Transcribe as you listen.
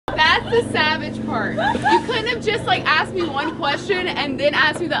That's the savage part. You couldn't have just like asked me one question and then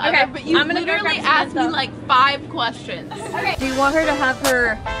asked me the other, but you literally asked me like 5 questions. Okay. Do you want her to have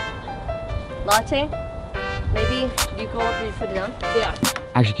her latte? Maybe you go up and you put it down? Yeah.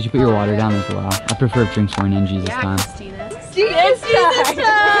 Actually, could you put your water down as well? I prefer drinks pouring Jesus time. Christina. Jesus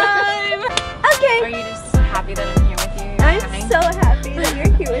time! Okay. Are you just happy that I'm here with you? I'm so happy that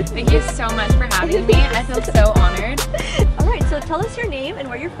you're here with me. Thank you so much for having me. I feel so honored. Alright, so tell us your name and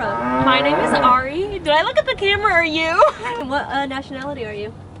where you're from. My name is Ari. Did I look at the camera or you? What nationality are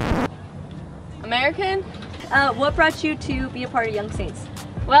you? American? What brought you to be a part of Young Saints?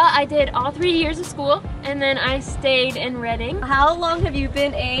 Well, I did all 3 years of school and then I stayed in Reading. How long have you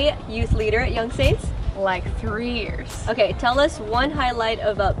been a youth leader at Young Saints? Like 3 years. Okay, tell us one highlight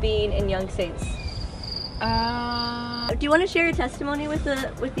about being in Young Saints. Do you want to share your testimony with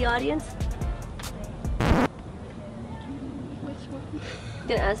the audience? Which one? I'm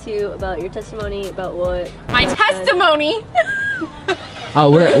gonna ask you about your testimony about what. My testimony. Oh,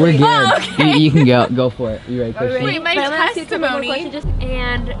 we're good. Oh, okay. You can go for it. You ready, Christian? Wait, my But I'm gonna ask you a couple more testimony. questions,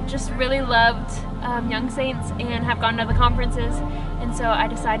 And just really loved Young Saints and have gone to the conferences, and so I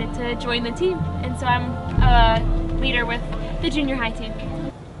decided to join the team, and so I'm a leader with the junior high team.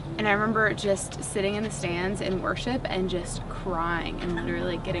 And I remember just sitting in the stands in worship and just crying and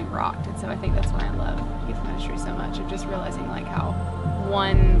literally getting rocked. And so I think that's why I love youth ministry so much, of just realizing like how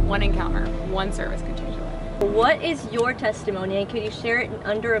one encounter, one service can change your life. What is your testimony, and could you share it in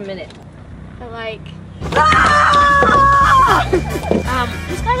under a minute? But like, just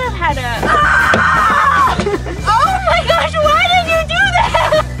kind of had a. Oh my gosh! Why did you do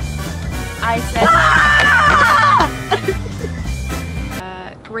that? I said.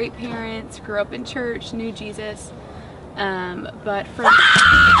 Great parents, grew up in church, knew Jesus, but for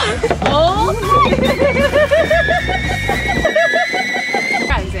Oh!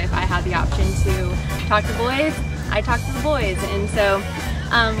 if I had the option to talk to boys, I talked to the boys, and so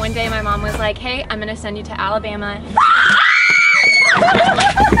one day my mom was like, "Hey, I'm gonna send you to Alabama."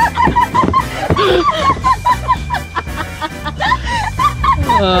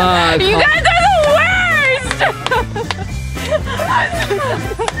 You guys are the worst!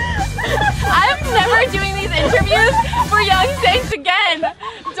 I'm never doing these interviews for Young Saints again.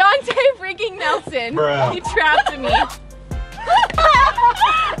 Dante freaking Nelson, Bruh. he trapped me.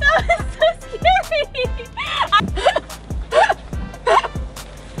 That was so scary.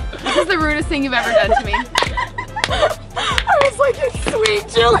 This is the rudest thing you've ever done to me. I was like, it's sweet,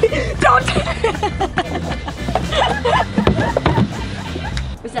 Julie. Don't do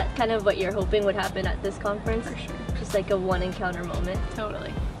Was that kind of what you're hoping would happen at this conference? For sure. Just like a one encounter moment.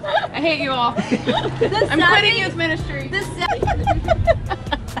 Totally. I hate you all. I'm quitting youth ministry.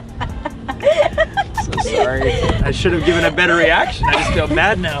 So sorry. I should have given a better reaction. I just feel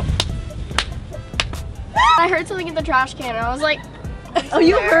bad now. I heard something in the trash can and I was like, Oh,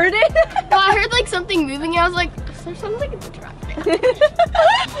 you heard it? no, I heard like something moving and I was like, is there something in the trash can?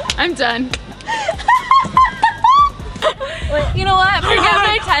 I'm done. You know what? Forget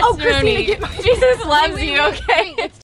my testimony. Christina, get my Jesus loves you, okay?